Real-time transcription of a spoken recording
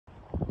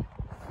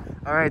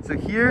All right, so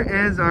here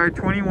is our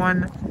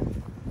 21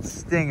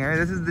 Stinger.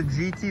 This is the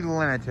GT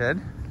Limited.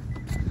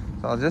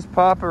 So I'll just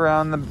pop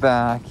around the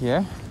back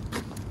here.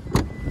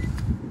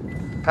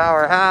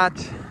 Power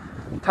hatch,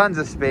 tons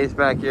of space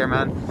back here,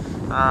 man.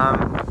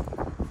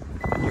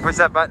 You push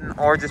that button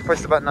or just push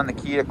the button on the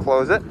key to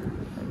close it.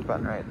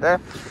 Button right there.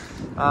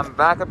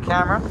 Backup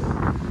camera.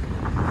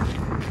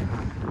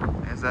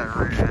 There's that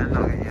rear end.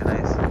 I'll get you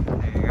nice.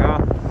 There you go.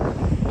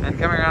 And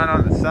coming around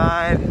on the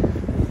side.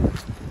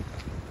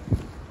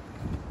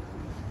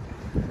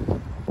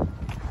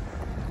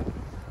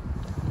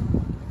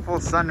 Full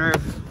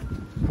sunroof.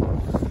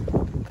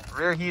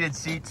 Rear heated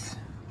seats.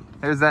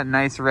 There's that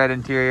nice red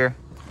interior.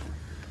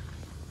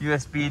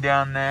 USB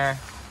down there.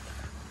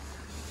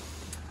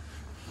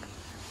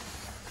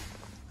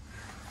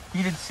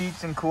 Heated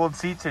seats and cooled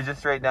seats are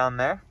just right down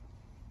there.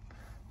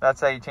 That's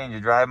how you change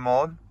your drive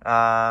mode.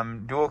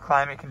 Dual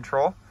climate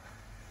control.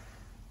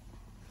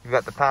 You've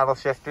got the paddle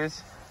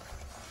shifters.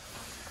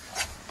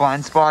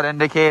 Blind spot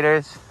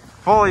indicators.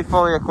 Fully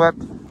equipped.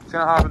 Just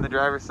gonna hop in the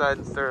driver's side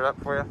and start it up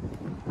for you.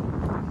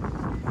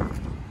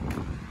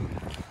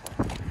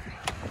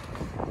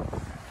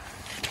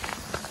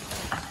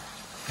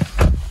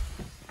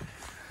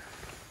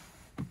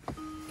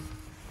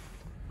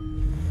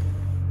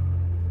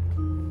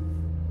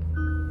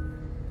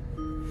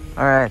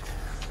 All right.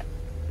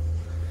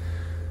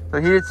 So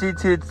heated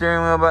seats, heated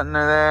steering wheel button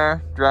are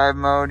there. Drive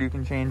mode, you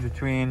can change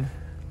between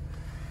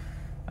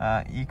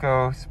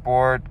Eco,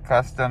 Sport,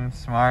 Custom,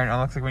 Smart. Oh,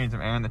 looks like we need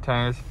some air in the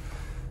tires.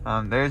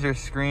 There's your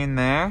screen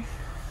there.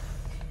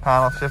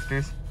 Paddle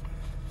shifters.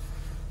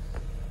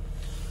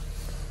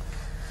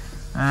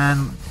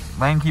 And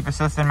lane keep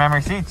assist and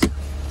memory seats.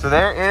 So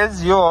there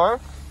is your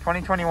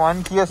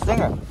 2021 Kia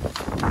Stinger.